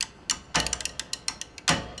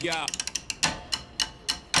Yeah.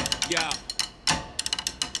 Yeah.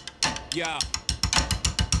 Yeah.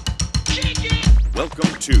 Welcome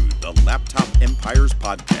to the Laptop Empires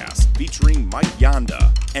podcast featuring Mike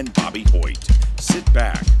Yanda and Bobby Hoyt. Sit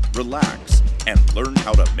back, relax, and learn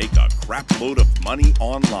how to make a crap load of money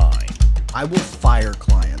online. I will fire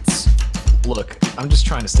clients. Look, I'm just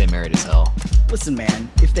trying to stay married as hell. Listen, man,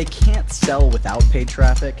 if they can't sell without paid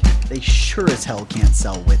traffic, they sure as hell can't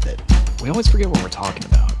sell with it. We always forget what we're talking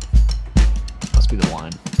about. Must be the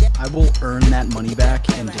wine. I will earn that money back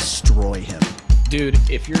and destroy him. Dude,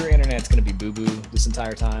 if your internet's going to be boo-boo this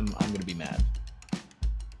entire time, I'm going to be mad.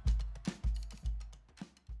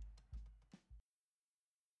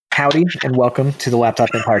 Howdy, and welcome to the Laptop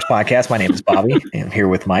Empires podcast. My name is Bobby. I'm here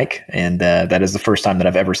with Mike, and that is the first time that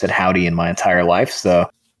I've ever said howdy in my entire life. So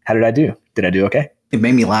how did I do? Did I do okay? It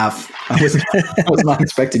made me laugh. I was not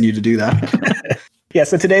expecting you to do that. Yeah,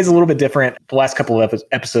 so today's a little bit different. The last couple of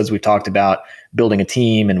episodes, we talked about building a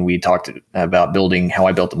team, and we talked about building how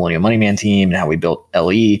I built the Millennial Money Man team and how we built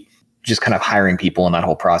LE, just kind of hiring people in that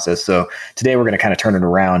whole process. So today we're going to kind of turn it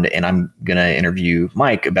around, and I'm going to interview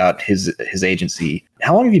Mike about his agency.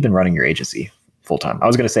 How long have you been running your agency full time? I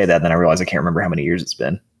was going to say that, and then I realized I can't remember how many years it's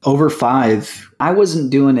been. Over 5. I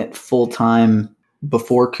wasn't doing it full time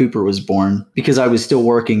before Cooper was born because I was still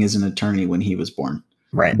working as an attorney when he was born.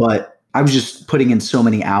 Right. But I was just putting in so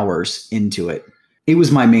many hours into it. It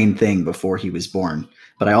was my main thing before he was born.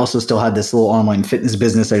 But I also still had this little online fitness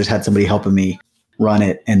business. I just had somebody helping me run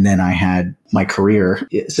it. And then I had my career.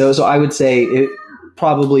 So I would say it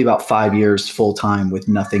probably about 5 years full time with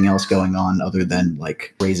nothing else going on other than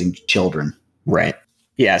like raising children. Right.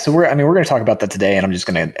 Yeah. So we're going to talk about that today, and I'm just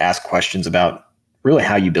going to ask questions about really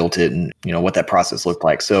how you built it and, what that process looked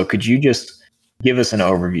like. So could you just give us an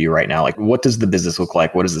overview right now? Like, what does the business look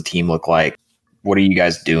like? What does the team look like? What are you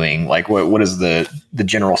guys doing? Like, what is the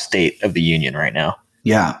general state of the union right now?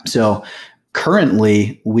 Yeah. So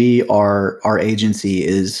currently our agency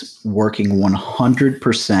is working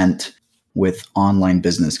 100% with online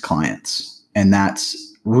business clients. And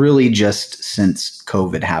that's really just since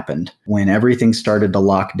COVID happened. When everything started to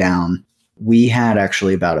lock down, we had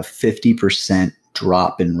actually about a 50%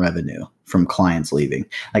 drop in revenue from clients leaving.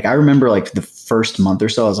 Like, I remember like the first month or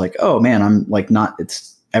so, I was like, oh man, I'm like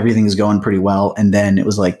everything's going pretty well. And then it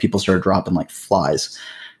was like people started dropping like flies.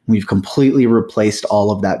 We've completely replaced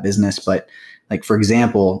all of that business. But like, for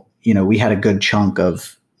example, we had a good chunk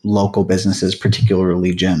of local businesses,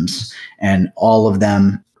 particularly gyms, and all of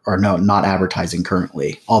them are not advertising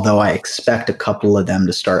currently. Although I expect a couple of them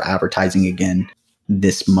to start advertising again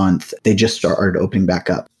this month. They just started opening back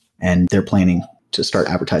up and they're planning to start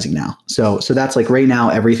advertising now. So that's like right now,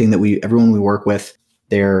 everyone we work with,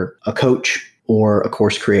 they're a coach or a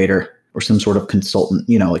course creator or some sort of consultant,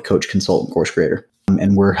 like coach, consultant, course creator.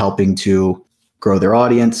 And we're helping to grow their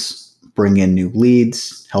audience, bring in new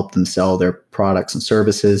leads, help them sell their products and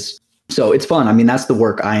services. So it's fun. I mean, that's the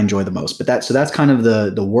work I enjoy the most, but that's kind of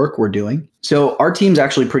the work we're doing. So our team's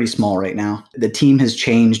actually pretty small right now. The team has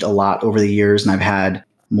changed a lot over the years, and I've had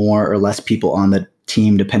more or less people on the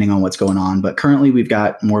team depending on what's going on. But currently we've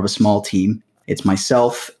got more of a small team. It's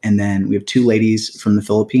myself, and then we have 2 ladies from the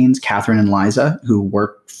Philippines, Catherine and Liza, who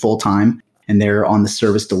work full time, and they're on the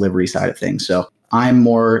service delivery side of things. So I'm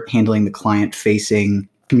more handling the client facing,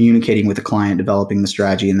 communicating with the client, developing the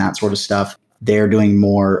strategy and that sort of stuff. They're doing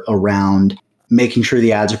more around making sure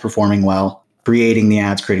the ads are performing well, creating the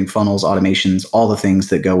ads, creating funnels, automations, all the things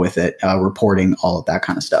that go with it, reporting, all of that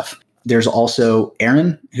kind of stuff. There's also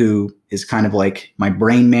Erin, who is kind of like my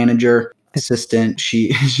brain manager assistant.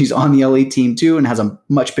 She's on the LE team too and has a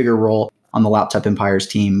much bigger role on the Laptop Empires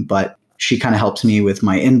team, but she kind of helps me with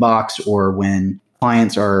my inbox or when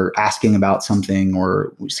clients are asking about something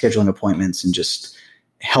or scheduling appointments and just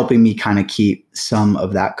helping me kind of keep some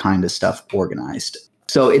of that kind of stuff organized.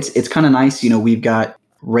 So it's kind of nice. We've got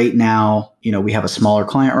right now, we have a smaller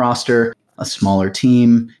client roster, a smaller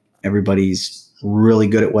team. Everybody's really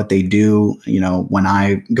good at what they do. When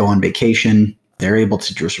I go on vacation, they're able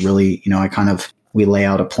to just really, we lay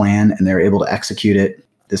out a plan and they're able to execute it.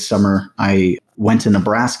 This summer, I went to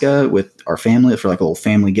Nebraska with our family for like a little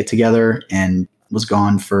family get together and was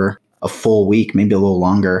gone for a full week, maybe a little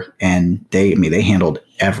longer. And they handled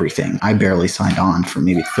everything. I barely signed on for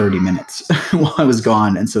maybe 30 minutes while I was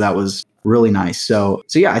gone. And so that was really nice. So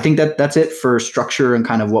yeah, I think that's it for structure and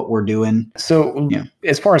kind of what we're doing. So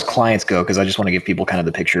as far as clients go, because I just want to give people kind of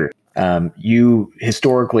the picture, you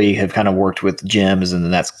historically have kind of worked with gyms, and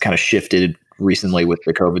then that's kind of shifted recently with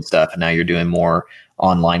the COVID stuff. And now you're doing more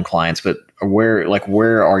online clients, but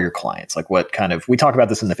where are your clients? Like what kind of, we talk about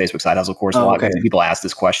this in the Facebook Side Hustle course a lot because people ask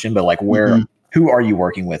this question, but like where Who are you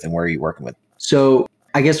working with and where are you working with? So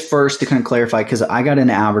I guess first to kind of clarify, because I got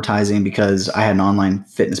into advertising because I had an online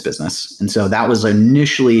fitness business. And so that was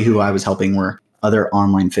initially who I was helping were other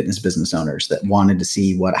online fitness business owners that wanted to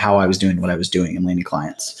see how I was doing what I was doing and landing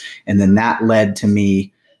clients. And then that led to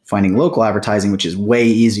me finding local advertising, which is way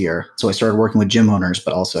easier. So I started working with gym owners,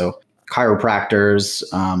 but also chiropractors,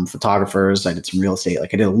 photographers. I did some real estate.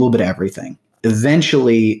 Like I did a little bit of everything.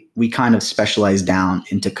 Eventually, we kind of specialized down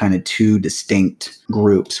into kind of two distinct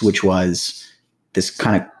groups, which was this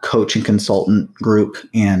kind of coach and consultant group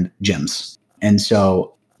and gyms. And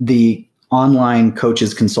so the online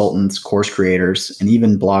coaches, consultants, course creators, and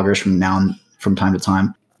even bloggers from time to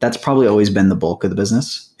time, that's probably always been the bulk of the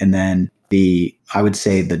business. And then I would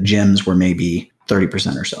say the gyms were maybe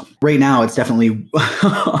 30% or so. Right now, it's definitely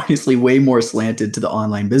obviously way more slanted to the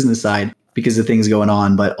online business side because of things going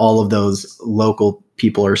on, but all of those local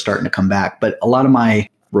people are starting to come back. But a lot of my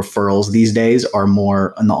referrals these days are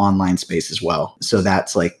more in the online space as well. So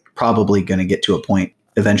that's like probably going to get to a point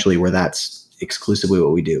eventually where that's exclusively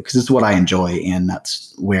what we do because it's what I enjoy and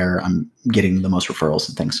that's where I'm getting the most referrals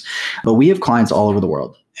and things. But we have clients all over the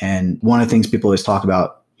world. And one of the things people always talk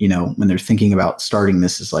about, when they're thinking about starting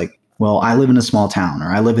this is like, well, I live in a small town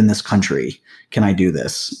or I live in this country. Can I do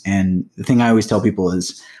this? And the thing I always tell people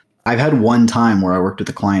is I've had one time where I worked with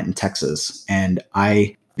a client in Texas and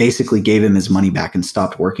I basically gave him his money back and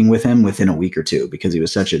stopped working with him within a week or two because he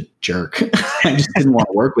was such a jerk. I just didn't want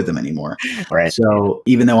to work with him anymore. Right. So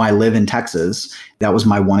even though I live in Texas, that was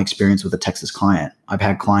my one experience with a Texas client. I've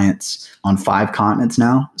had clients on 5 continents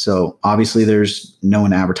now. So obviously there's no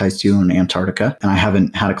one to advertise to in Antarctica. And I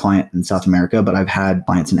haven't had a client in South America, but I've had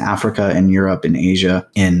clients in Africa and Europe and Asia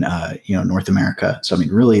in North America. So I mean,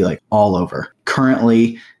 really like all over.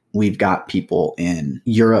 Currently, we've got people in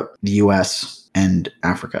Europe, the US, and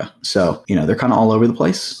Africa. So, they're kind of all over the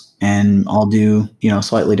place and all do,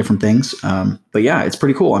 slightly different things. But yeah, it's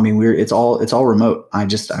pretty cool. I mean, it's all remote. I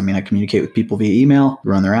communicate with people via email,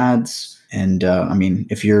 run their ads. And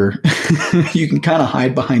if you're, you can kind of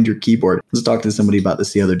hide behind your keyboard. I was talking to somebody about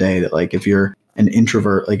this the other day that like, if you're an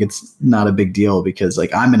introvert, like it's not a big deal because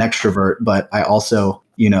like I'm an extrovert, but I also,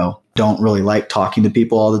 don't really like talking to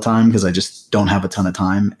people all the time because I just don't have a ton of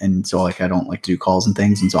time. And so like, I don't like to do calls and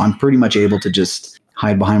things. And so I'm pretty much able to just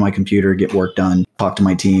hide behind my computer, get work done, talk to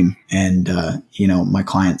my team and, my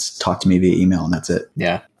clients talk to me via email and that's it.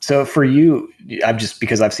 Yeah. So for you,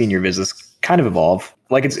 because I've seen your business kind of evolve,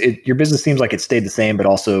 like your business seems like it stayed the same, but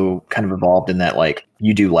also kind of evolved in that like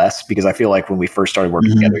you do less because I feel like when we first started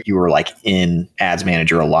working together, you were like in Ads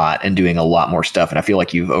Manager a lot and doing a lot more stuff. And I feel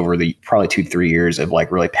like you've over the probably 2 to 3 years have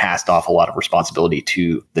like really passed off a lot of responsibility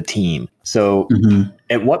to the team. So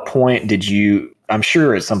at what point I'm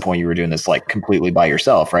sure at some point you were doing this like completely by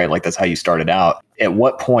yourself, right? Like that's how you started out. At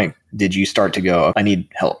what point did you start to go, I need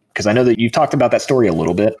help? Because I know that you've talked about that story a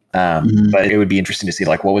little bit, but it would be interesting to see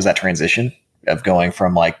like, what was that transition of going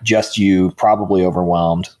from like just you probably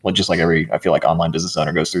overwhelmed, like just like I feel like online business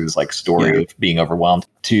owner goes through this like story of being overwhelmed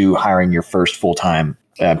to hiring your first full-time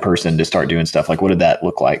person to start doing stuff. Like, what did that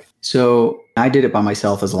look like? So I did it by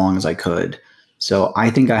myself as long as I could. So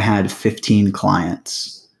I think I had 15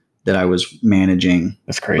 clients that I was managing.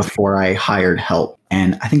 That's crazy. Before I hired help.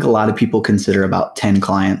 And I think a lot of people consider about 10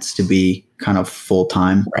 clients to be kind of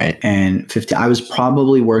full-time. Right. And 15, I was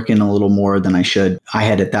probably working a little more than I should. I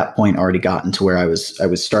had at that point already gotten to where I was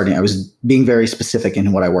being very specific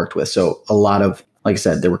in what I worked with. So a lot of, like I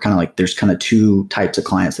said, there's kind of 2 types of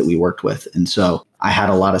clients that we worked with. And so I had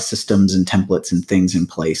a lot of systems and templates and things in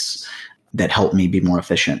place that helped me be more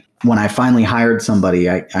efficient. When I finally hired somebody,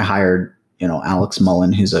 I hired, Alex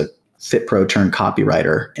Mullen, who's a FitPro turned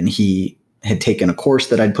copywriter, and he had taken a course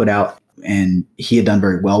that I'd put out and he had done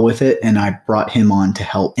very well with it. And I brought him on to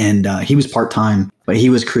help. And he was part-time, but he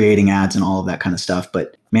was creating ads and all of that kind of stuff.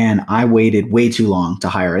 But man, I waited way too long to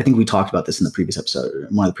hire. I think we talked about this in one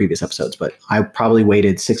of the previous episodes, but I probably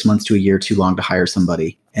waited 6 months to a year too long to hire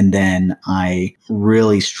somebody. And then I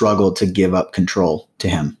really struggled to give up control to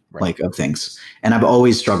him. Right. Like of things. And I've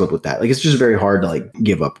always struggled with that. Like, it's just very hard to like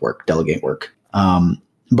give up work, delegate work.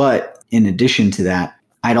 But in addition to that,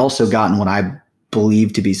 I'd also gotten what I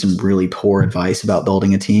believe to be some really poor advice about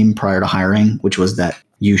building a team prior to hiring, which was that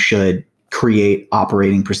you should create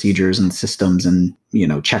operating procedures and systems and,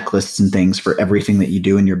 checklists and things for everything that you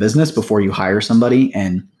do in your business before you hire somebody.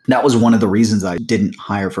 And that was one of the reasons I didn't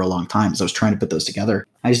hire for a long time. So I was trying to put those together.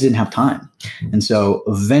 I just didn't have time. And so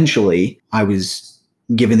eventually I was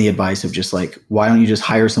given the advice of just like, why don't you just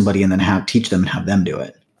hire somebody and then teach them and have them do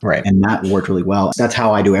it? Right. And that worked really well. That's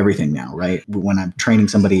how I do everything now, right? When I'm training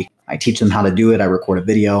somebody, I teach them how to do it. I record a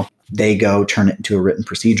video. They go turn it into a written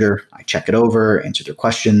procedure. I check it over, answer their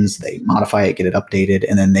questions. They modify it, get it updated,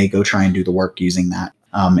 and then they go try and do the work using that.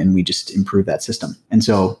 And we just improve that system. And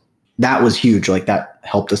so that was huge. Like that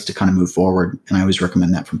helped us to kind of move forward. And I always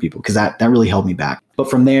recommend that from people because that really held me back. But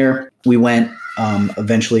from there, we went,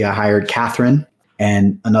 eventually I hired Catherine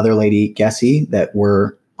and another lady, Gessie, that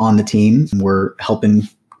were on the team. We're helping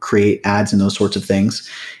create ads and those sorts of things.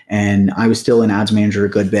 And I was still an ads manager a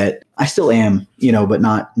good bit. I still am, but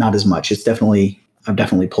not as much. I've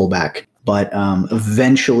definitely pulled back. But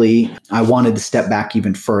eventually I wanted to step back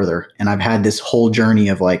even further. And I've had this whole journey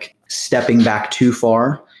of like stepping back too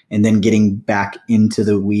far and then getting back into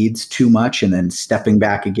the weeds too much and then stepping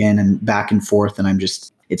back again and back and forth. And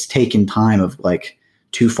it's taken time of like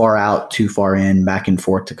too far out, too far in, back and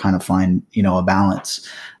forth to kind of find, a balance.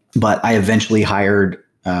 But I eventually hired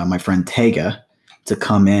my friend Tega to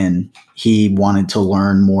come in. He wanted to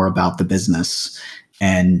learn more about the business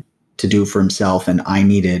and to do for himself. And I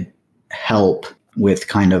needed help with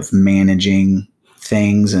kind of managing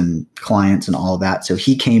things and clients and all of that. So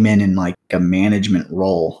he came in like a management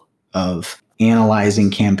role of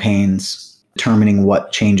analyzing campaigns, determining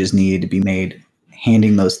what changes needed to be made,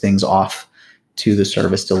 handing those things off to the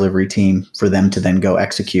service delivery team for them to then go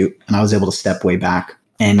execute. And I was able to step way back.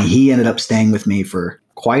 And he ended up staying with me for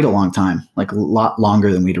quite a long time, like a lot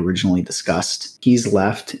longer than we'd originally discussed. He's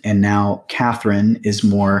left, and now Catherine is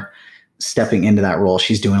more stepping into that role.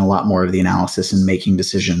 She's doing a lot more of the analysis and making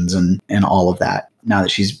decisions and all of that now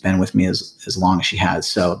that she's been with me as long as she has.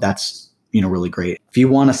 So that's, really great. If you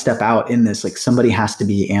want to step out in this, like somebody has to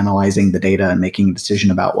be analyzing the data and making a decision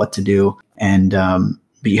about what to do. And,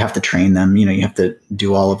 but you have to train them, you have to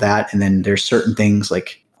do all of that. And then there's certain things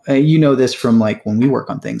like, this from like when we work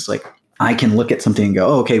on things, like I can look at something and go,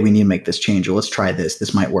 oh, okay, we need to make this change, or let's try this.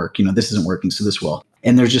 This might work. This isn't working, so this will.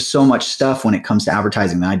 And there's just so much stuff when it comes to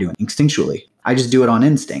advertising that I do instinctually. I just do it on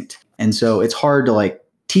instinct. And so it's hard to like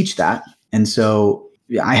teach that. And so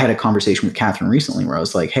I had a conversation with Catherine recently where I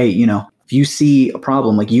was like, hey, if you see a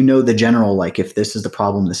problem, like, the general, like if this is the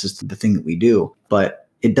problem, this is the thing that we do, but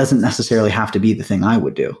it doesn't necessarily have to be the thing I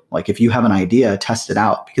would do. Like if you have an idea, test it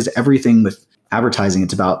out, because everything with advertising,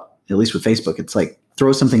 it's about, at least with Facebook, it's like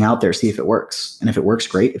throw something out there, see if it works. And if it works,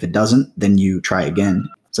 great. If it doesn't, then you try again.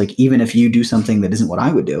 It's like, even if you do something that isn't what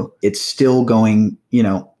I would do, it's still going,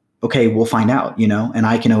 okay, we'll find out, and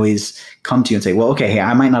I can always come to you and say, well, okay, hey,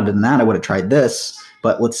 I might not have done that. I would have tried this,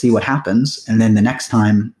 but let's see what happens. And then the next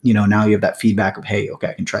time, now you have that feedback of, hey, okay,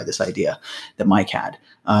 I can try this idea that Mike had.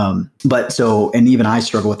 And even I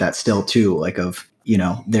struggle with that still too, like of,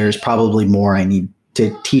 there's probably more I need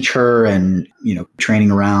to teach her and,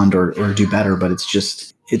 training around or do better. But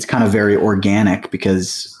it's kind of very organic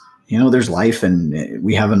because, there's life and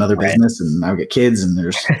we have another business and I've got kids and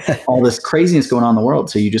there's all this craziness going on in the world.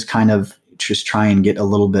 So you just kind of just try and get a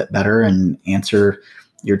little bit better and answer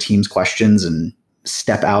your team's questions and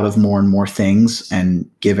step out of more and more things and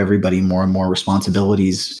give everybody more and more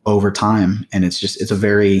responsibilities over time. And it's a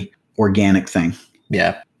very organic thing.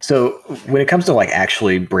 Yeah. So when it comes to like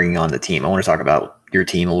actually bringing on the team, I want to talk about your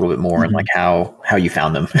team a little bit more and like how you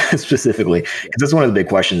found them specifically, because that's one of the big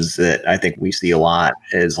questions that I think we see a lot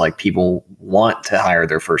is like people want to hire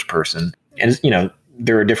their first person, and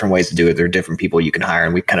there are different ways to do it. There are different people you can hire,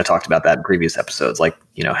 and we've kind of talked about that in previous episodes. Like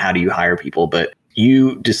how do you hire people? But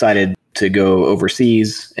you decided to go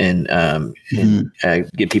overseas and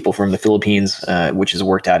get people from the Philippines, which has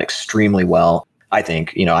worked out extremely well. I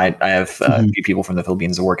think I have a few people from the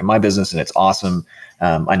Philippines that work in my business, and it's awesome.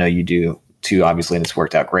 I know you do too, obviously, and it's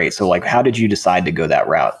worked out great. So like, how did you decide to go that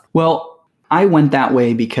route? Well, I went that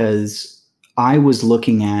way because I was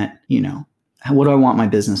looking at, what do I want my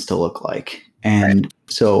business to look like? And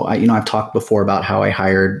so I've talked before about how I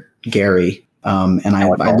hired Gary, and I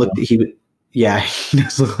looked at, he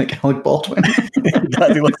does look like Alec Baldwin.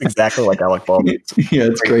 He looks exactly like Alec Baldwin. Yeah,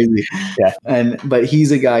 it's crazy. Yeah. But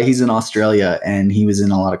he's a guy, he's in Australia, and he was in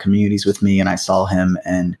a lot of communities with me, and I saw him,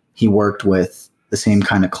 and he worked with the same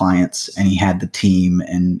kind of clients, and he had the team,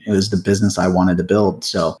 and it was the business I wanted to build.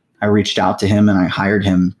 So I reached out to him and I hired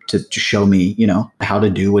him to show me, how to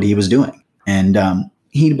do what he was doing. And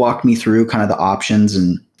he walked me through kind of the options,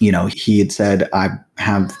 and, he had said, I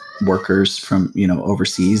have workers from,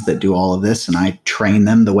 overseas that do all of this, and I train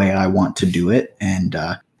them the way I want to do it. And,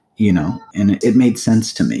 and it made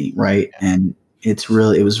sense to me. Right. And it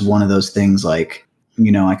was one of those things like,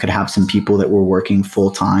 I could have some people that were working full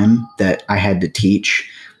time that I had to teach,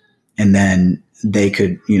 and then they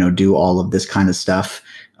could, do all of this kind of stuff.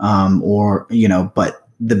 But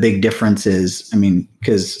the big difference is, I mean,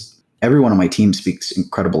 because everyone on my team speaks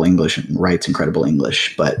incredible English and writes incredible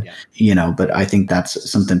English, but but I think that's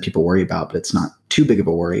something people worry about, but it's not too big of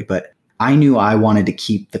a worry. But I knew I wanted to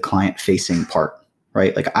keep the client facing part,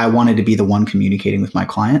 right? Like I wanted to be the one communicating with my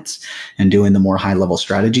clients and doing the more high level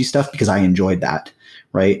strategy stuff because I enjoyed that,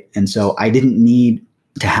 right? And so I didn't need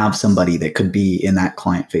to have somebody that could be in that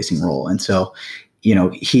client facing role. And so,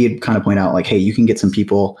 he had kind of pointed out like, hey, you can get some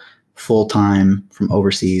people full-time from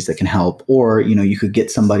overseas that can help, or you could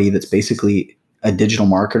get somebody that's basically a digital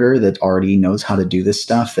marketer that already knows how to do this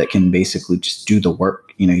stuff that can basically just do the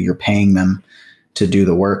work. You're paying them to do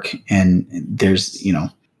the work, and there's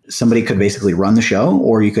somebody could basically run the show,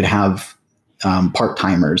 or you could have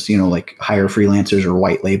part-timers, like hire freelancers or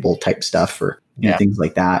white label type stuff or things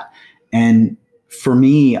like that. And for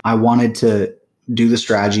me, I wanted to do the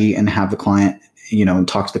strategy and have the client and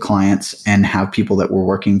talk to the clients and have people that were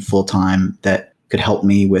working full time that could help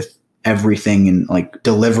me with everything and like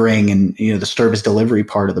delivering and, the service delivery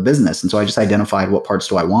part of the business. And so I just identified what parts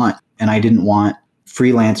do I want. And I didn't want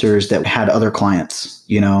freelancers that had other clients,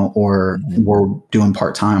 or were doing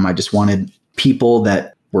part time. I just wanted people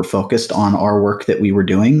that were focused on our work that we were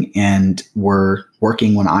doing and were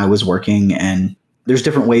working when I was working. And there's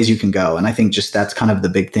different ways you can go. And I think just that's kind of the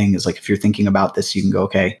big thing is like, if you're thinking about this, you can go,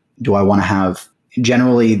 okay, do I want to have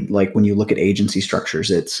generally, like when you look at agency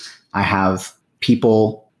structures, I have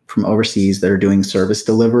people from overseas that are doing service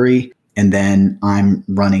delivery, and then I'm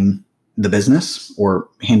running the business or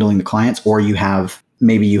handling the clients, or you have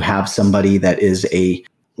somebody that is a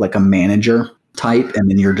manager type,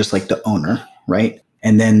 and then you're just like the owner, right?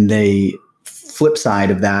 And then the flip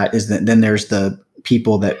side of that is that then there's the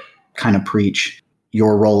people that kind of preach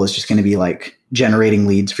your role is just going to be like generating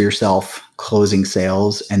leads for yourself, closing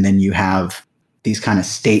sales, and then you have these kind of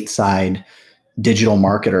stateside digital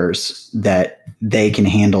marketers that they can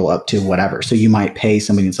handle up to whatever. So you might pay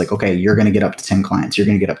somebody that's like, okay, you're going to get up to 10 clients. You're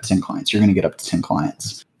going to get up to 10 clients. You're going to get up to 10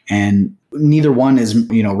 clients. And neither one is,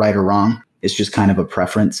 right or wrong. It's just kind of a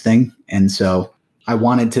preference thing. And so I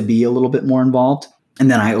wanted to be a little bit more involved. And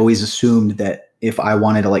then I always assumed that if I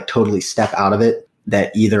wanted to like totally step out of it,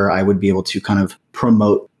 that either I would be able to kind of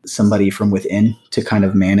promote somebody from within to kind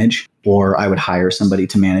of manage, or I would hire somebody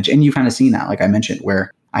to manage. And you've kind of seen that, like I mentioned,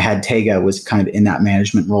 where I had Tega was kind of in that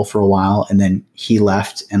management role for a while, and then he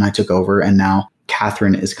left and I took over. And now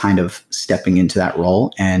Catherine is kind of stepping into that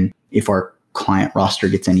role. And if our client roster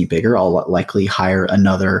gets any bigger, I'll likely hire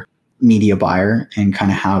another media buyer and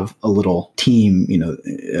kind of have a little team,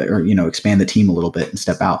 or expand the team a little bit and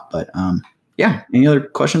step out. But any other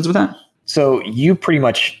questions with that? So you pretty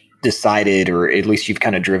much decided, or at least you've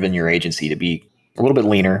kind of driven your agency to be a little bit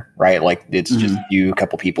leaner, right? Like it's just you, a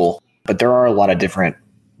couple people, but there are a lot of different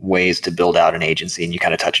ways to build out an agency. And you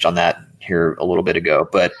kind of touched on that here a little bit ago,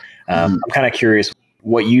 but I'm kind of curious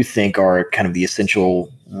what you think are kind of the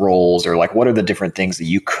essential roles, or like, what are the different things that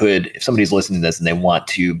you could, if somebody's listening to this and they want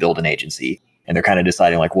to build an agency and they're kind of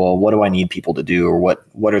deciding like, well, what do I need people to do? Or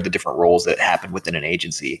what are the different roles that happen within an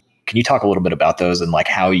agency? Can you talk a little bit about those and like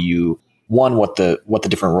how you, one, what the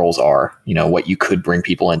different roles are, what you could bring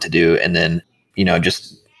people in to do, and then,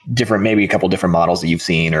 just different, maybe a couple different models that you've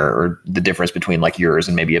seen, or the difference between like yours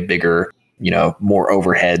and maybe a bigger, more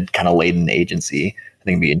overhead kind of laden agency. I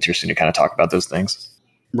think it'd be interesting to kind of talk about those things.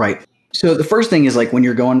 Right. So the first thing is like when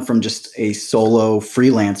you're going from just a solo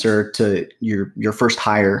freelancer to your first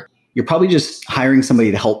hire, you're probably just hiring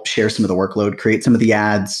somebody to help share some of the workload, create some of the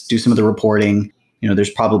ads, do some of the reporting.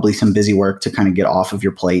 There's probably some busy work to kind of get off of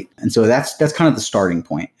your plate. And so that's kind of the starting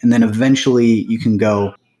point. And then eventually you can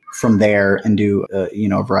go from there and do,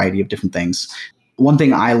 a variety of different things. One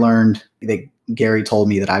thing I learned that Gary told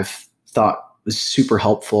me that I've thought was super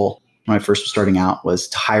helpful when I first was starting out was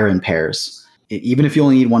to hire in pairs. Even if you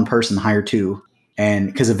only need one person, hire two. And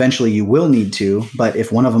because eventually you will need two, but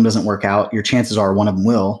if one of them doesn't work out, your chances are one of them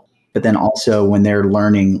will. But then also when they're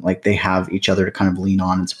learning, like they have each other to kind of lean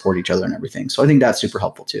on and support each other and everything. So I think that's super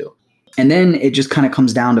helpful too. And then it just kind of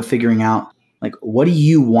comes down to figuring out like, what do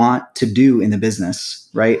you want to do in the business,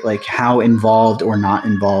 right? Like how involved or not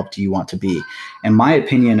involved do you want to be? And my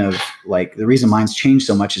opinion of like, the reason mine's changed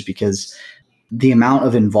so much is because the amount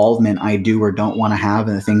of involvement I do or don't want to have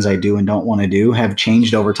and the things I do and don't want to do have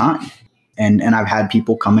changed over time. And I've had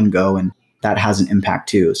people come and go, and that has an impact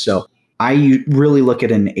too. So I really look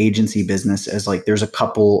at an agency business as like, there's a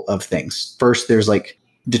couple of things. First, there's like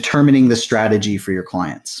determining the strategy for your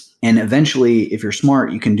clients. And eventually, if you're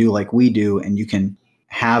smart, you can do like we do, and you can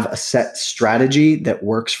have a set strategy that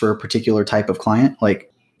works for a particular type of client.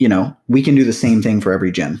 Like, we can do the same thing for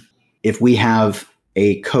every gym. If we have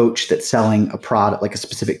a coach that's selling a product, like a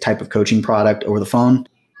specific type of coaching product over the phone,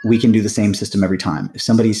 we can do the same system every time. If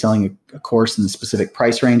somebody's selling a course in a specific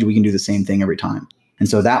price range, we can do the same thing every time. And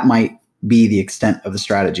so that might be the extent of the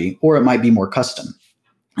strategy, or it might be more custom.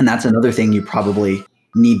 And that's another thing you probably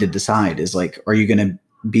need to decide is like, are you going to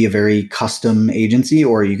be a very custom agency,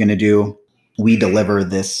 or are you going to do, we deliver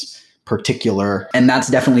this particular, and that's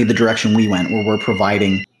definitely the direction we went, where we're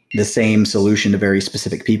providing the same solution to very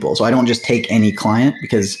specific people. So I don't just take any client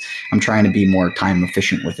because I'm trying to be more time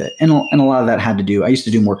efficient with it. And a lot of that had to do, I used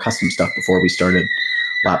to do more custom stuff before we started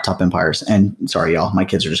Laptop Empires. And sorry, y'all, my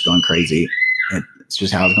kids are just going crazy. It's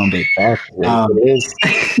just how it's going to be. It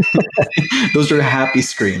is. Those are happy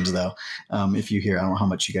screams though. If you hear, I don't know how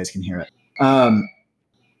much you guys can hear it.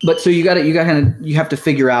 But so you have to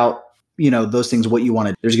figure out, those things, what you want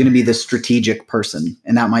to, there's going to be this strategic person,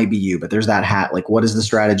 and that might be you, but there's that hat, like what is the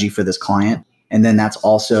strategy for this client? And then that's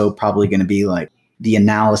also probably going to be like the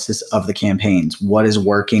analysis of the campaigns, what is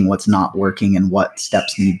working, what's not working, and what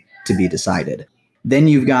steps need to be decided. Then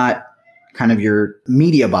you've got kind of your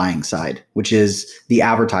media buying side, which is the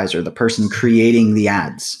advertiser, the person creating the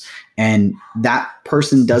ads. And that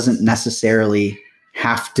person doesn't necessarily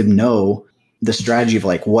have to know the strategy of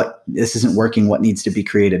like, what, this isn't working, what needs to be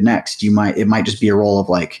created next. It might just be a role of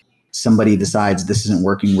like, somebody decides this isn't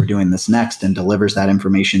working, we're doing this next, and delivers that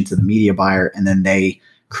information to the media buyer, and then they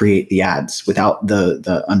create the ads without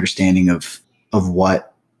the understanding of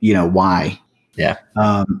what, why. Yeah.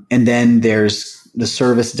 And then there's the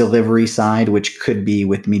service delivery side, which could be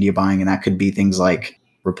with media buying, and that could be things like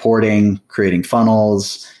reporting, creating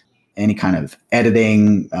funnels, any kind of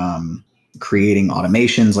editing, creating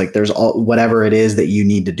automations, like there's whatever it is that you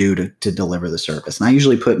need to do to deliver the service. And I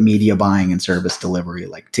usually put media buying and service delivery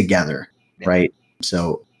like together, right?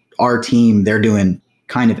 So our team, they're doing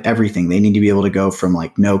kind of everything. They need to be able to go from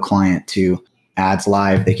like no client to ads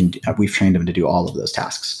live. We've trained them to do all of those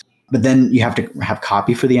tasks. But then you have to have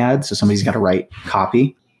copy for the ads. So somebody's got to write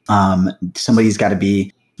copy. Somebody's got to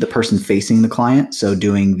be the person facing the client. So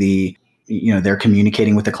doing they're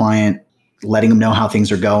communicating with the client, letting them know how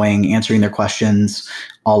things are going, answering their questions,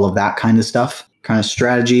 all of that kind of stuff. Kind of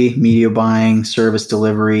strategy, media buying, service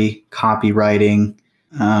delivery, copywriting.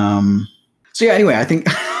 So yeah, anyway, I think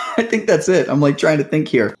that's it. I'm like trying to think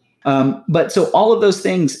here. But so all of those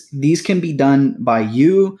things, these can be done by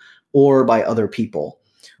you or by other people,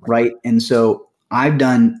 right? And so I've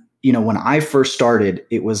done, when I first started,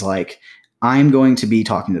 it was like, I'm going to be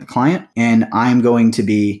talking to the client and I'm going to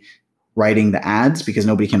be writing the ads, because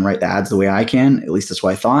nobody can write the ads the way I can. At least that's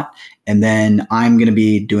what I thought. And then I'm going to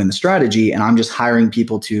be doing the strategy, and I'm just hiring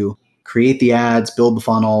people to create the ads, build the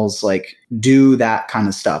funnels, like do that kind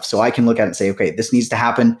of stuff. So I can look at it and say, okay, this needs to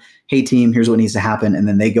happen. Hey team, here's what needs to happen. And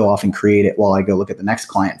then they go off and create it while I go look at the next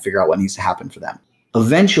client and figure out what needs to happen for them.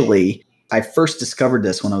 Eventually, I first discovered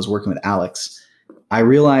this when I was working with Alex. I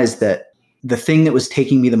realized that the thing that was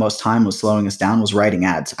taking me the most time, was slowing us down, was writing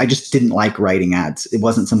ads. I just didn't like writing ads. It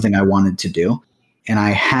wasn't something I wanted to do. And I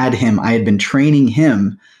had been training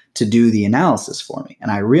him to do the analysis for me. And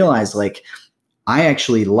I realized like, I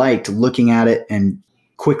actually liked looking at it and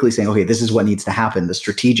quickly saying, okay, this is what needs to happen. The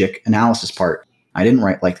strategic analysis part. I didn't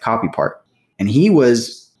write like the copy part. And he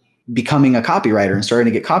was becoming a copywriter and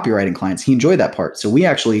starting to get copywriting clients. He enjoyed that part. So we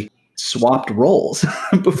actually swapped roles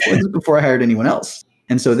before I hired anyone else.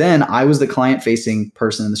 And so then I was the client-facing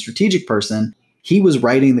person and the strategic person. He was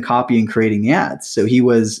writing the copy and creating the ads. So he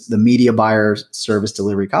was the media buyer, service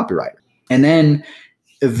delivery copywriter. And then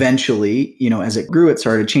eventually, as it grew, it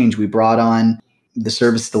started to change. We brought on the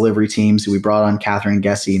service delivery team. So we brought on Catherine and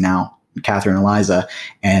Gessie, now Catherine and Eliza,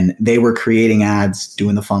 and they were creating ads,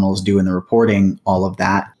 doing the funnels, doing the reporting, all of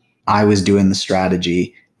that. I was doing the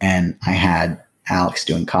strategy, and I had Alex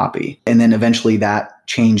doing copy. And then eventually that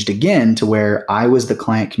changed again to where I was the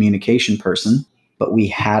client communication person, but we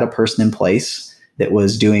had a person in place that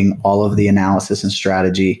was doing all of the analysis and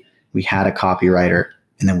strategy. We had a copywriter,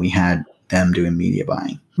 and then we had them doing media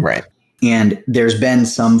buying. Right. And there's been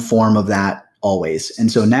some form of that always.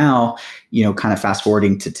 And so now, kind of fast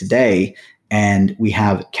forwarding to today, and we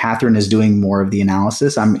have Catherine is doing more of the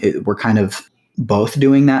analysis. We're kind of both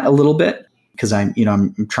doing that a little bit, because I'm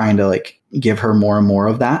trying to like give her more and more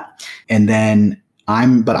of that. And then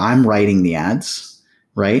I'm writing the ads,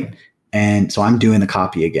 right? And so I'm doing the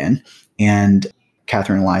copy again, and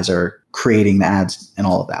Catherine and Eliza are creating the ads and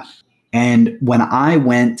all of that. And when I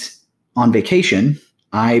went on vacation,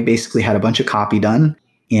 I basically had a bunch of copy done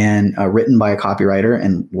and written by a copywriter,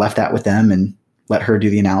 and left that with them and let her do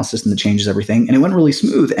the analysis and the changes, everything. And it went really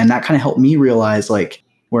smooth. And that kind of helped me realize like,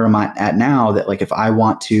 where am I at now, that like, if I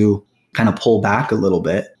want to kind of pull back a little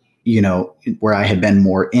bit where I had been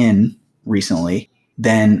more in recently,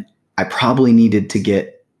 then I probably needed to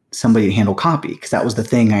get somebody to handle copy because that was the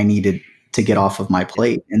thing I needed to get off of my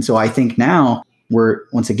plate. And so I think now we're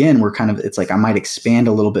kind of, it's like I might expand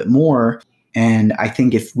a little bit more. And I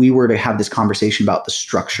think if we were to have this conversation about the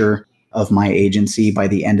structure of my agency by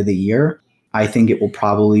the end of the year, I think it will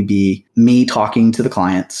probably be me talking to the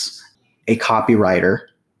clients, a copywriter,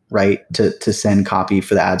 right, to send copy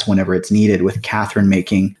for the ads whenever it's needed, with Catherine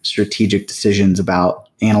making strategic decisions about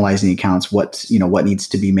analyzing the accounts, what needs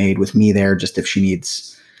to be made, with me there just if she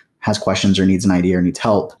has questions or needs an idea or needs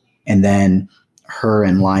help. And then her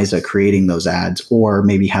and Liza creating those ads, or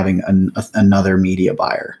maybe having another media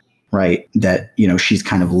buyer, right? That, she's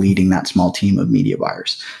kind of leading that small team of media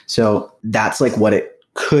buyers. So that's like what it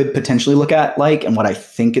could potentially look at like, and what I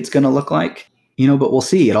think it's going to look like, but we'll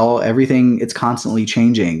see. Everything, it's constantly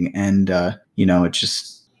changing. And, it's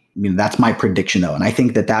just, that's my prediction though. And I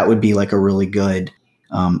think that would be like a really good,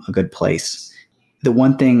 a good place. The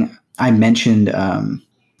one thing I mentioned,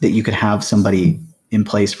 that you could have somebody in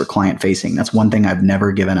place for client facing. That's one thing I've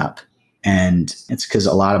never given up. And it's because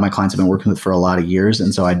a lot of my clients I've been working with for a lot of years.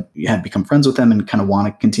 And so I had become friends with them and kind of want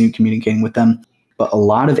to continue communicating with them. But a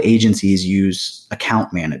lot of agencies use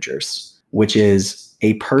account managers, which is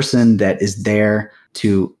a person that is there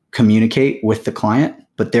to communicate with the client,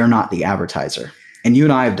 but they're not the advertiser. And you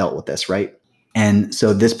and I have dealt with this, right? And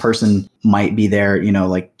so this person might be there,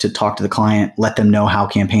 like to talk to the client, let them know how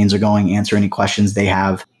campaigns are going, answer any questions they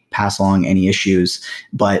have, pass along any issues.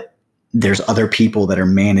 But there's other people that are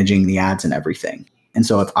managing the ads and everything. And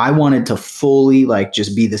so if I wanted to fully like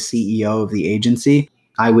just be the CEO of the agency,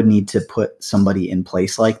 I would need to put somebody in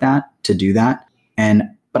place like that to do that.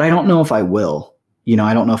 But I don't know if I will,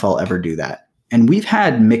 I don't know if I'll ever do that. And we've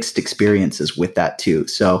had mixed experiences with that too.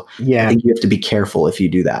 So I think you have to be careful if you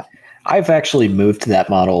do that. I've actually moved to that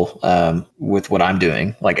model with what I'm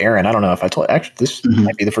doing. Like Erin, I don't know if I told, actually, this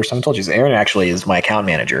might be the first time I told you. Erin actually is my account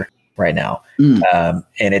manager right now. And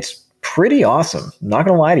it's pretty awesome. I'm not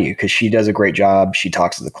going to lie to you, because she does a great job. She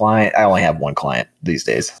talks to the client. I only have one client these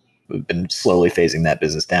days. We've been slowly phasing that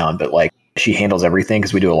business down, but like she handles everything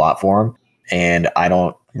because we do a lot for them. And I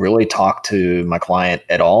don't really talk to my client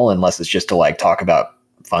at all unless it's just to like talk about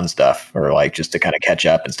fun stuff or like just to kind of catch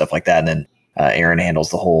up and stuff like that. And then Erin handles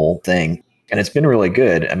the whole thing, and it's been really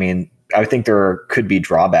good. I mean, I think there could be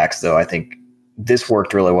drawbacks though. I think this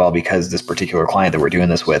worked really well because this particular client that we're doing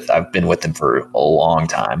this with, I've been with them for a long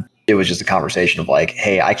time. It was just a conversation of like,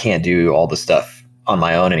 hey, I can't do all this stuff on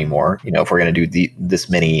my own anymore. If we're going to do this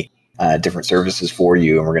many different services for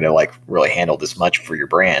you, and we're going to like really handle this much for your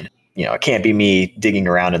brand, it can't be me digging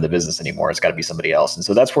around in the business anymore. It's got to be somebody else. And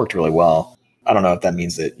so that's worked really well. I don't know if that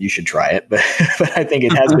means that you should try it, but I think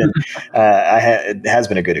it has been it has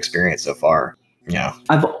been a good experience so far.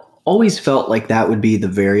 I've always felt like that would be the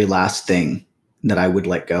very last thing that I would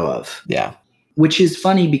let go of. Yeah. Which is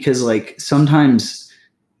funny because like sometimes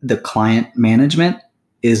the client management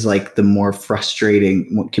is like the more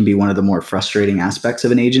frustrating, what can be one of the more frustrating aspects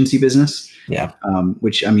of an agency business. Yeah.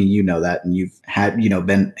 Which, I mean, that, and you've had,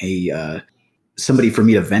 been somebody for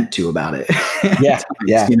me to vent to about it. Yeah.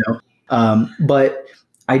 Yeah. But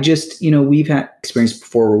I just, we've had experience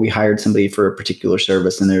before where we hired somebody for a particular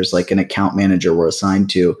service and there's like an account manager we're assigned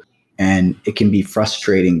to, and it can be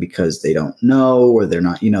frustrating because they don't know, or they're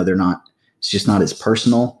not, it's just not as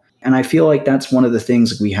personal. And I feel like that's one of the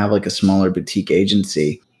things, we have like a smaller boutique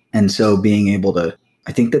agency. And so being able to,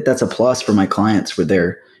 I think that's a plus for my clients where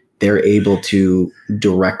they're able to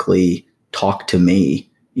directly talk to me,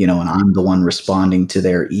 and I'm the one responding to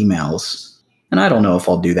their emails. And I don't know if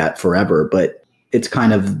I'll do that forever, but it's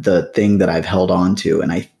kind of the thing that I've held on to.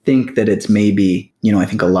 And I think that it's maybe, I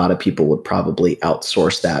think a lot of people would probably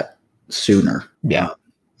outsource that sooner. Yeah.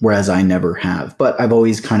 Whereas I never have. But I've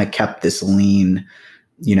always kind of kept this lean.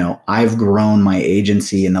 I've grown my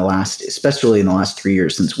agency especially in the last 3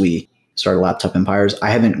 years since we started Laptop Empires.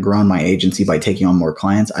 I haven't grown my agency by taking on more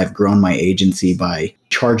clients. I've grown my agency by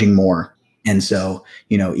charging more. And so,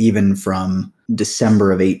 even from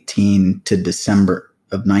December of 18 to December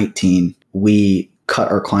of 19, we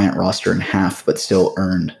cut our client roster in half, but still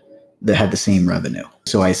had the same revenue.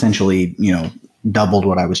 So I essentially, doubled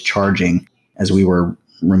what I was charging as we were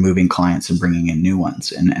removing clients and bringing in new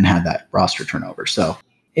ones, and had that roster turnover. So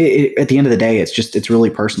at the end of the day, it's really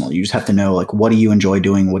personal. You just have to know, like, what do you enjoy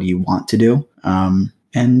doing? What do you want to do?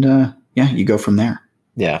 You go from there.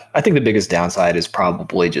 Yeah. I think the biggest downside is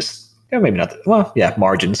probably just, maybe not.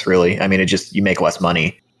 Margins really. I mean, you make less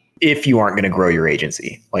money if you aren't going to grow your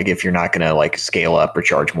agency. Like if you're not going to like scale up or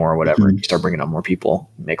charge more or whatever, you start bringing on more people,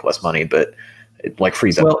 make less money, but it like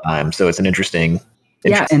frees up time. So it's an interesting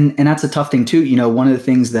Yeah. And that's a tough thing too. One of the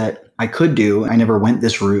things that I could do, I never went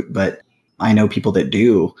this route, but I know people that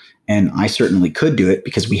do, and I certainly could do it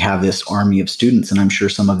because we have this army of students, and I'm sure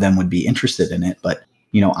some of them would be interested in it. But,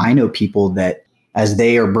 I know people that as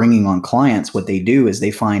they are bringing on clients, what they do is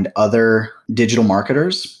they find other digital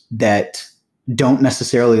marketers that don't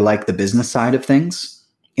necessarily like the business side of things,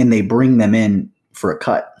 and they bring them in for a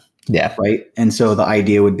cut. Yeah. Right. And so the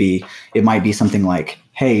idea would be, it might be something like,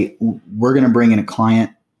 hey, we're going to bring in a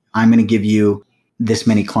client. I'm going to give you this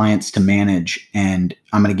many clients to manage, and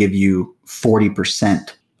I'm going to give you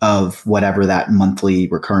 40% of whatever that monthly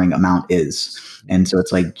recurring amount is. And so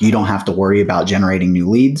it's like, you don't have to worry about generating new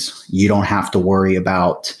leads. You don't have to worry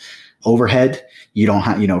about overhead. You don't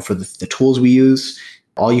have, for the tools we use,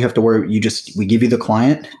 all you have to worry, we give you the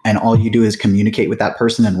client, and all you do is communicate with that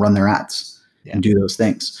person and run their ads and do those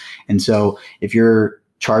things. And so if you're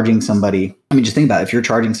charging somebody, just think about it. If you're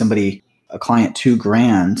charging somebody, a client,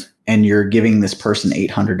 $2,000, and you're giving this person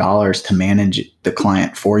 $800 to manage the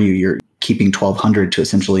client for you, you're keeping $1,200 to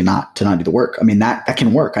essentially not do the work. That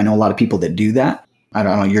can work. I know a lot of people that do that. I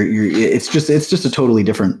don't know. It's just a totally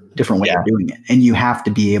different way of doing it. And you have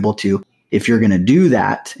to be able to, if you're going to do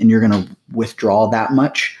that and you're going to withdraw that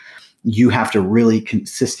much, you have to really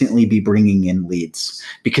consistently be bringing in leads,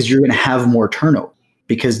 because you're going to have more turnover,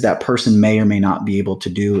 because that person may or may not be able to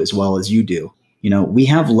do as well as you do. We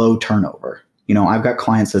have low turnover. I've got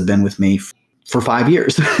clients that have been with me for 5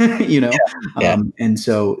 years, and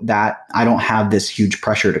so that I don't have this huge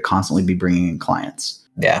pressure to constantly be bringing in clients.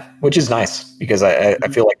 Yeah, which is nice, because I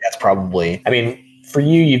feel like that's probably, for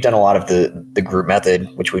you, you've done a lot of the group method,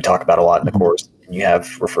 which we talk about a lot in the course, and you have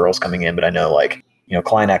referrals coming in, but I know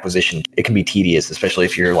client acquisition, it can be tedious, especially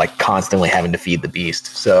if you're constantly having to feed the beast.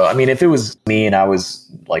 So, if it was me and I was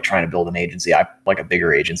trying to build an agency, a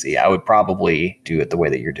bigger agency, I would probably do it the way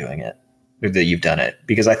that you're doing it, that you've done it,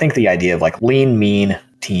 because I think the idea of lean, mean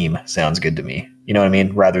team sounds good to me. You know what I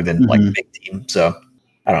mean? Rather than big team. So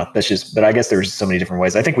I don't know. But I guess there's so many different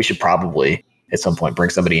ways. I think we should probably at some point bring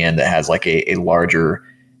somebody in that has a larger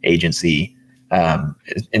agency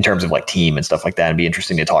in terms of team and stuff like that. It'd be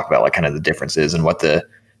interesting to talk about kind of the differences and what the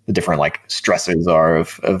different stresses are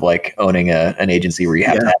of owning an agency where you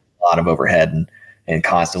have to have a lot of overhead and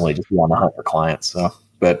constantly just be on the hunt for clients. So,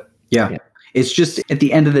 but yeah. It's just, at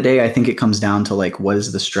the end of the day, I think it comes down to what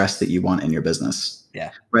is the stress that you want in your business?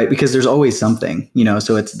 Yeah. Right. Because there's always something,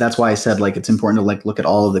 so that's why I said it's important to look at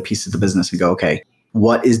all of the pieces of the business and go, okay,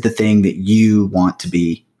 what is the thing that you want to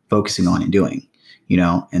be focusing on and doing,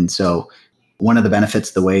 And so one of the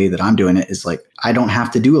benefits, the way that I'm doing it is I don't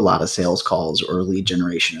have to do a lot of sales calls or lead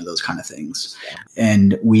generation or those kind of things. Yeah.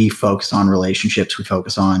 And we focus on relationships. We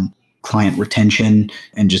focus on client retention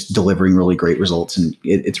and just delivering really great results. And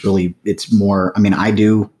it's more, I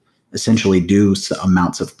do essentially do certain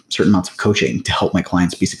amounts of coaching to help my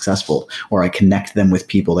clients be successful, or I connect them with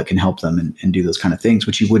people that can help them and do those kind of things,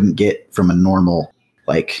 which you wouldn't get from a normal,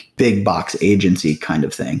 big box agency kind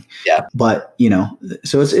of thing. Yeah. But,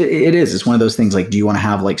 so it's one of those things, do you want to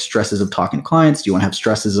have stresses of talking to clients? Do you want to have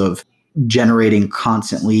stresses of generating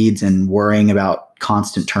constant leads and worrying about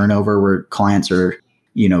constant turnover where clients are,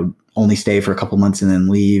 only stay for a couple months and then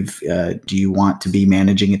leave? Do you want to be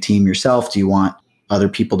managing a team yourself? Do you want other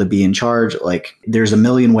people to be in charge? There's a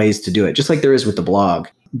million ways to do it, just like there is with the blog.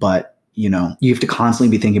 But, you have to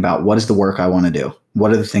constantly be thinking about, what is the work I want to do?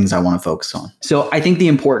 What are the things I want to focus on? So I think the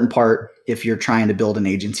important part, if you're trying to build an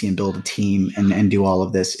agency and build a team and do all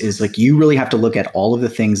of this, is you really have to look at all of the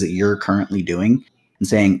things that you're currently doing and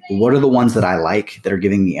saying, what are the ones that I like that are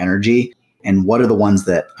giving me energy? And what are the ones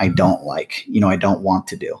that I don't like, I don't want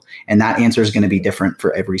to do? And that answer is going to be different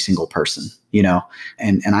for every single person,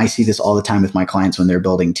 and I see this all the time with my clients when they're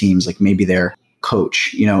building teams, maybe they're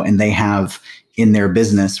coach, and they have in their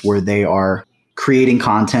business where they are creating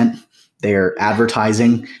content, they're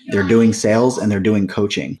advertising, they're doing sales, and they're doing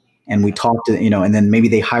coaching. And we talk to, and then maybe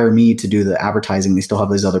they hire me to do the advertising. They still have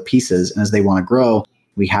those other pieces. And as they want to grow,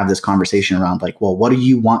 we have this conversation around well, what do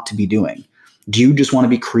you want to be doing? Do you just want to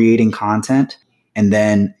be creating content, and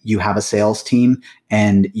then you have a sales team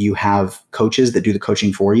and you have coaches that do the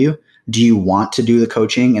coaching for you? Do you want to do the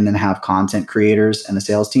coaching and then have content creators and a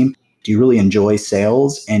sales team? Do you really enjoy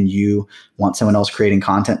sales and you want someone else creating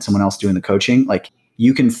content, someone else doing the coaching?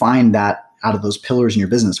 You can find that out of those pillars in your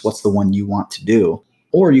business. What's the one you want to do?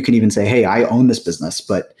 Or you can even say, hey, I own this business,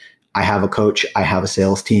 but I have a coach, I have a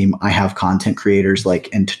sales team, I have content creators,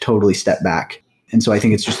 and to totally step back. And so I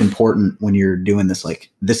think it's just important when you're doing this,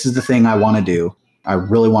 this is the thing I want to do, I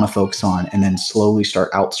really want to focus on, and then slowly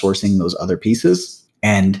start outsourcing those other pieces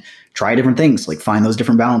and try different things, find those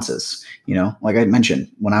different balances. Like I mentioned,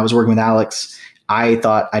 when I was working with Alex, I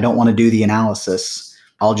thought, I don't want to do the analysis.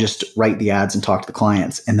 I'll just write the ads and talk to the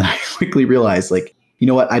clients. And then I quickly realized, like, you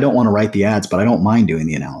know what? I don't want to write the ads, but I don't mind doing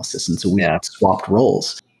the analysis. And so we swapped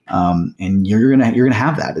roles. And you're gonna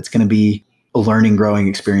have that. It's gonna be a learning, growing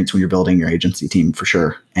experience when you're building your agency team for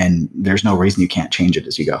sure. And there's no reason you can't change it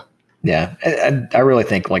as you go. Yeah. I really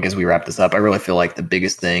think, like, as we wrap this up, I really feel like the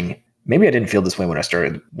biggest thing, maybe I didn't feel this way when I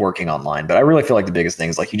started working online, but I really feel like the biggest thing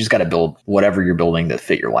is, like, you just got to build whatever you're building to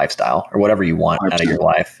fit your lifestyle or whatever you want 100%. Out of your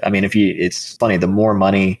life. I mean, it's funny, the more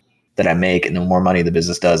money that I make and the more money the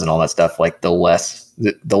business does and all that stuff, like the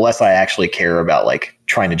less I actually care about, like,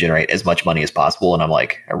 trying to generate as much money as possible. And I'm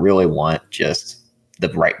like, I really want just the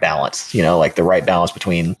right balance, like the right balance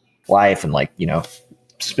between life and, like,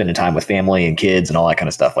 spending time with family and kids and all that kind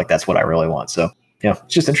of stuff. Like, that's what I really want. So,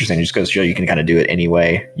 it's just interesting. It just goes to show you can kind of do it any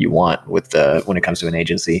way you want with when it comes to an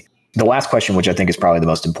agency. The last question, which I think is probably the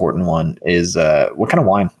most important one, is what kind of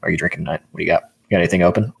wine are you drinking tonight? What do you got? You got anything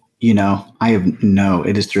open?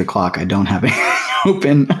 It is 3:00. I don't have anything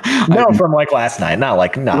open. No, from like last night, not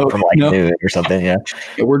from like noon or something. Yeah.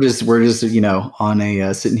 We're just, on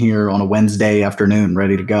a sitting here on a Wednesday afternoon,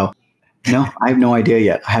 ready to go. No, I have no idea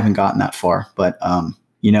yet. I haven't gotten that far, but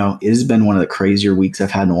it has been one of the crazier weeks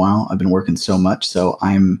I've had in a while. I've been working so much, so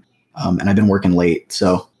and I've been working late.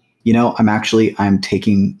 So, I'm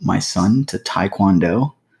taking my son to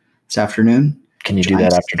Taekwondo this afternoon. Can you do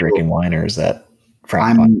that after drinking wine, or is that?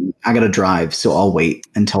 I got to drive, so I'll wait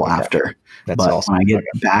until after. That's awesome. When I get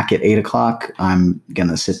back at 8:00, I'm going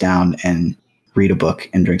to sit down and read a book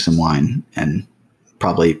and drink some wine and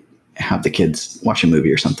probably have the kids watch a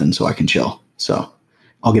movie or something so I can chill. So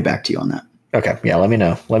I'll get back to you on that. Okay. Yeah. Let me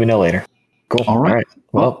know. Let me know later. Cool. All right.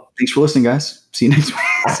 Well, thanks for listening, guys. See you next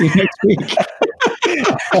week.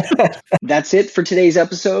 That's it for today's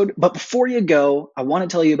episode. But before you go, I want to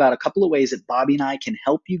tell you about a couple of ways that Bobby and I can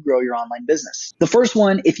help you grow your online business. The first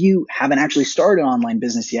one, if you haven't actually started an online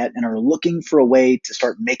business yet and are looking for a way to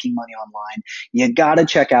start making money online, you got to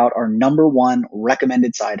check out our #1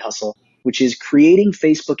 recommended side hustle, which is creating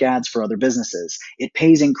Facebook ads for other businesses. It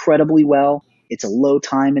pays incredibly well. It's a low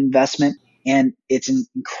time investment and it's an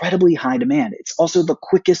incredibly high demand. It's also the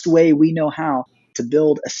quickest way we know how to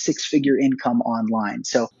build a 6-figure income online.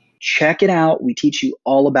 So check it out. We teach you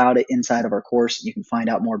all about it inside of our course. You can find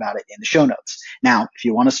out more about it in the show notes. Now, if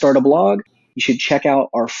you want to start a blog, you should check out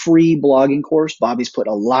our free blogging course. Bobby's put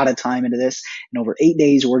a lot of time into this. In over 8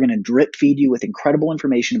 days, we're going to drip feed you with incredible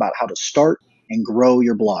information about how to start and grow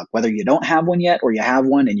your blog. Whether you don't have one yet or you have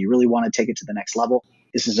one and you really want to take it to the next level,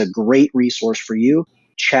 this is a great resource for you.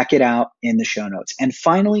 Check it out in the show notes. And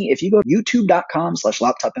finally, if you go to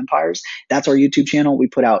youtube.com/laptopempires, that's our YouTube channel. We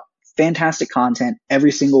put out fantastic content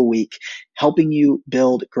every single week, helping you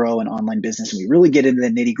build, grow an online business. And we really get into the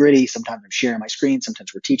nitty gritty. Sometimes I'm sharing my screen.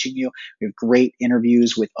 Sometimes we're teaching you. We have great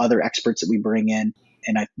interviews with other experts that we bring in.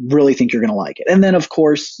 And I really think you're going to like it. And then, of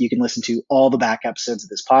course, you can listen to all the back episodes of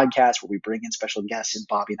this podcast where we bring in special guests and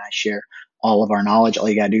Bobby and I share all of our knowledge. All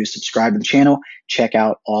you got to do is subscribe to the channel, check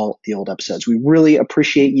out all the old episodes. We really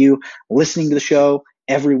appreciate you listening to the show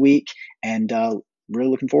every week and really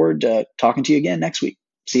looking forward to talking to you again next week.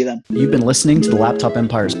 See you then. You've been listening to the Laptop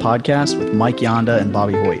Empires podcast with Mike Yanda and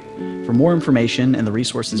Bobby Hoyt. For more information and the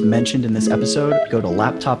resources mentioned in this episode, go to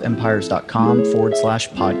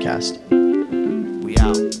laptopempires.com/podcast.